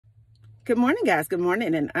Good morning, guys. Good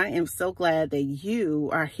morning. And I am so glad that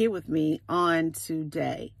you are here with me on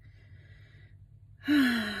today.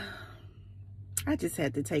 I just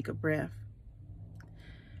had to take a breath.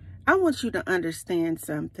 I want you to understand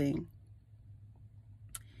something.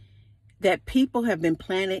 That people have been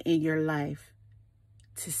planted in your life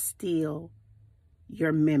to steal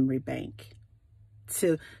your memory bank,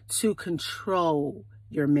 to control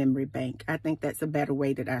your memory bank. I think that's a better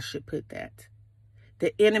way that I should put that.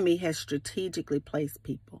 The enemy has strategically placed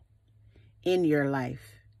people in your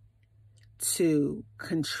life to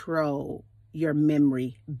control your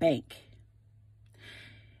memory bank.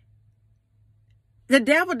 The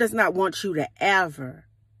devil does not want you to ever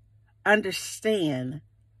understand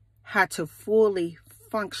how to fully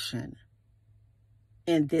function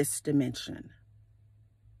in this dimension.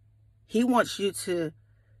 He wants you to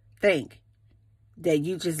think that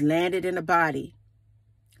you just landed in a body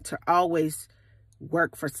to always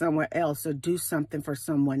work for someone else or do something for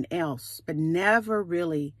someone else, but never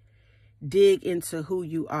really dig into who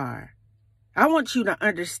you are. I want you to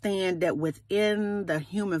understand that within the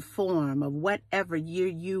human form of whatever year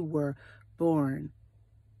you were born,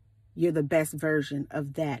 you're the best version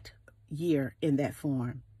of that year in that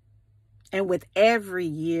form. And with every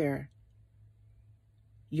year,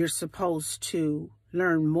 you're supposed to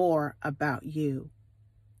learn more about you.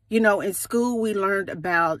 You know, in school, we learned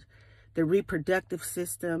about the reproductive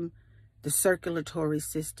system, the circulatory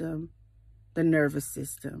system, the nervous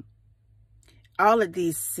system. All of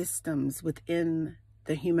these systems within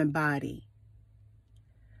the human body.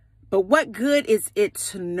 But what good is it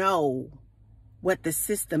to know what the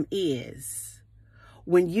system is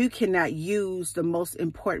when you cannot use the most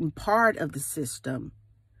important part of the system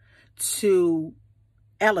to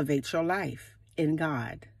elevate your life in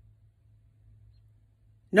God?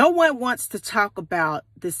 No one wants to talk about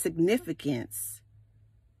the significance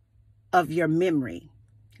of your memory,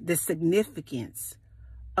 the significance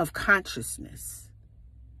of consciousness.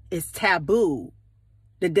 It's taboo.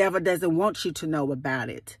 The devil doesn't want you to know about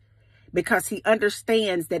it because he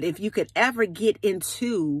understands that if you could ever get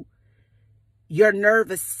into your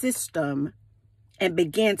nervous system and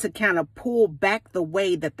begin to kind of pull back the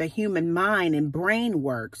way that the human mind and brain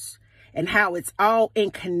works, and how it's all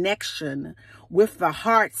in connection with the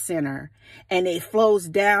heart center, and it flows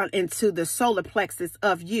down into the solar plexus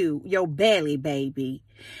of you, your belly, baby.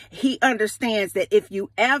 He understands that if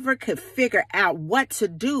you ever could figure out what to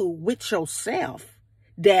do with yourself,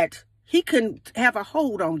 that he can have a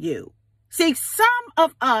hold on you. See, some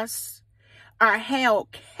of us are held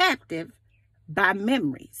captive by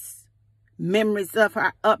memories of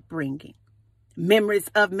our upbringing, memories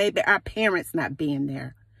of maybe our parents not being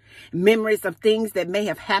there, memories of things that may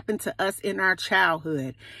have happened to us in our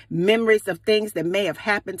childhood, memories of things that may have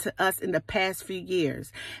happened to us in the past few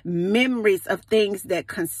years, memories of things that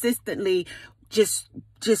consistently just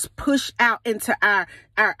push out into our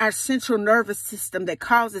central nervous system that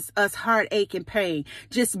causes us heartache and pain.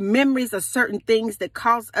 Just memories of certain things that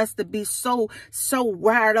cause us to be so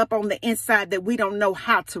wired up on the inside that we don't know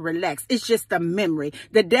how to relax. It's just a memory.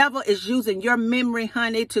 The devil is using your memory,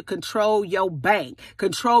 honey, to control your bank,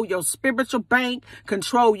 control your spiritual bank,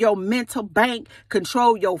 control your mental bank,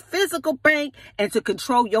 control your physical bank, and to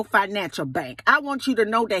control your financial bank. I want you to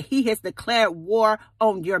know that he has declared war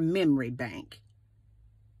on your memory bank.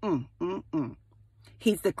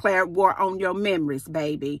 He's declared war on your memories,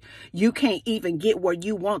 baby. You can't even get where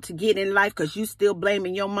you want to get in life because you still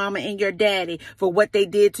blaming your mama and your daddy for what they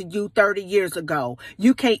did to you 30 years ago.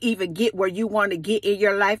 You can't even get where you want to get in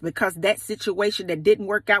your life because that situation that didn't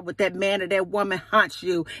work out with that man or that woman haunts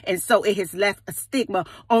you. And so it has left a stigma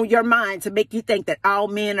on your mind to make you think that all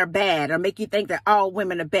men are bad or make you think that all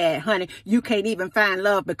women are bad. Honey, you can't even find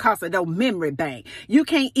love because of no memory bank. You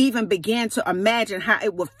can't even begin to imagine how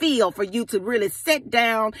it would feel for you to really sit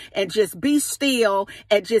down and just be still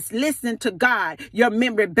and just listen to God. Your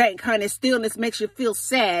memory bank, honey, stillness makes you feel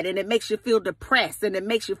sad, and it makes you feel depressed, and it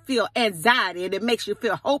makes you feel anxiety, and it makes you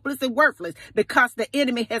feel hopeless and worthless because the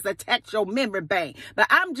enemy has attacked your memory bank. But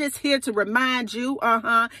I'm just here to remind you,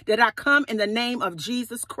 that I come in the name of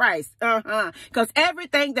Jesus Christ, because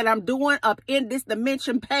everything that I'm doing up in this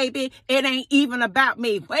dimension, baby, it ain't even about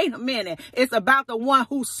me. Wait a minute. It's about the one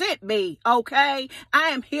who sent me, okay? I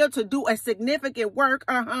am here to do a significant work work,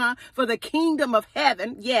 for the kingdom of heaven,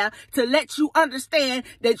 to let you understand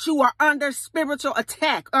that you are under spiritual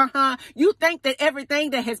attack, You think that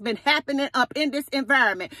everything that has been happening up in this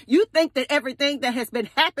environment, you think that everything that has been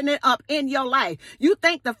happening up in your life, you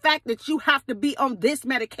think the fact that you have to be on this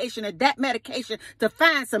medication and that medication to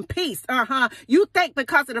find some peace, You think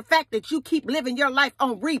because of the fact that you keep living your life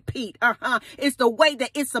on repeat, it's the way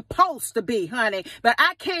that it's supposed to be, honey. But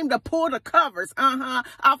I came to pull the covers,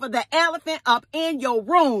 off of the elephant up in your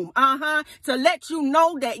room, to let you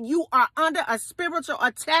know that you are under a spiritual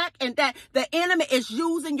attack and that the enemy is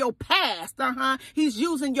using your past, He's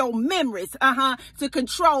using your memories, to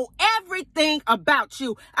control everything about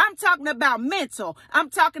you. I'm talking about mental, I'm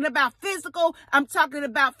talking about physical, I'm talking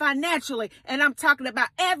about financially, and I'm talking about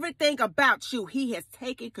everything about you. He has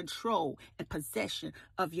taken control and possession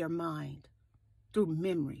of your mind through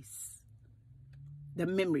memories. The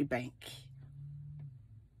memory bank.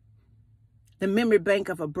 The memory bank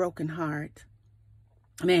of a broken heart.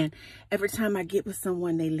 Man, every time I get with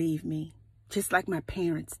someone, they leave me, just like my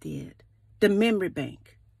parents did. The memory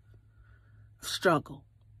bank of struggle.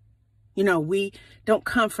 You know, we don't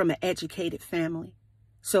come from an educated family,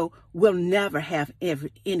 so we'll never have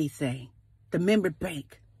anything. The memory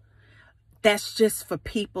bank, that's just for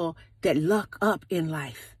people that luck up in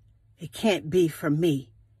life. It can't be for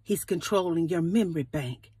me. He's controlling your memory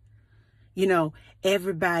bank. You know,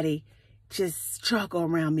 everybody just struggle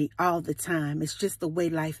around me all the time. It's just the way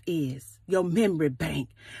life is. Your memory bank,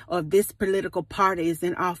 or if this political party is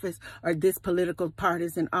in office, or this political party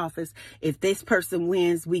is in office. If this person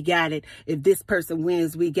wins, we got it. If this person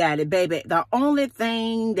wins, we got it, baby. The only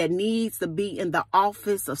thing that needs to be in the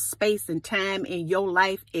office of space and time in your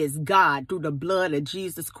life is God, through the blood of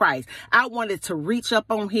Jesus Christ. I wanted to reach up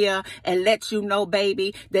on here and let you know,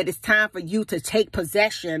 baby, that it's time for you to take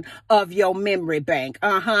possession of your memory bank.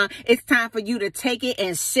 It's time for you to take it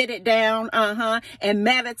and sit it down, and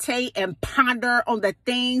meditate and ponder on the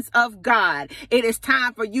things of God. It is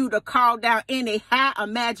time for you to call down any high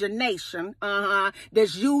imagination,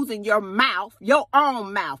 that's using your mouth, your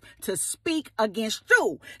own mouth, to speak against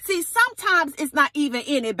you. See, sometimes it's not even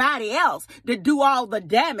anybody else to do all the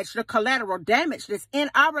damage, the collateral damage that's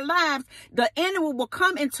in our lives. The enemy will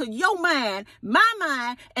come into your mind, my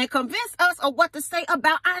mind, and convince us of what to say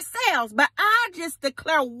about ourselves. But I just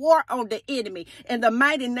declare war on the enemy in the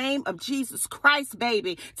mighty name of Jesus Christ,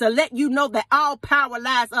 baby, to let you know that all power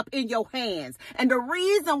lies up in your hands. And the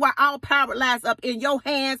reason why all power lies up in your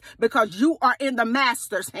hands, because you are in the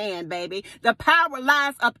master's hand, baby. The power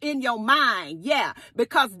lies up in your mind,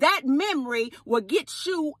 because that memory will get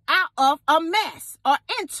you out of a mess or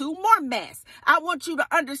into more mess. I want you to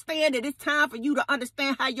understand that it's time for you to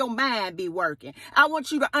understand how your mind be working. I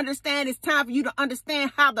want you to understand it's time for you to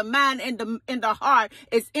understand how the mind and the heart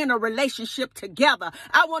is in a relationship together.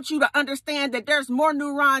 I want you to understand that there's more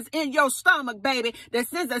neurons in your stomach, baby, that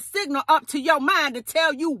sends a signal up to your mind to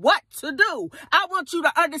tell you what to do. I want you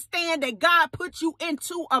to understand that God put you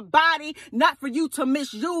into a body, not for you to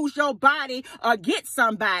misuse your body or get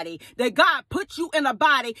somebody. That God put you in a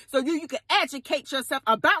body so you can educate yourself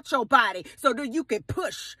about your body, so that you can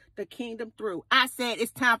push the kingdom through. I said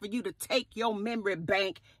it's time for you to take your memory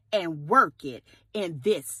bank and work it in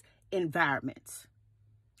this environment.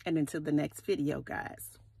 And until the next video,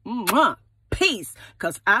 guys. Peace,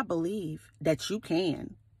 because I believe that you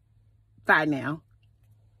can. Bye now.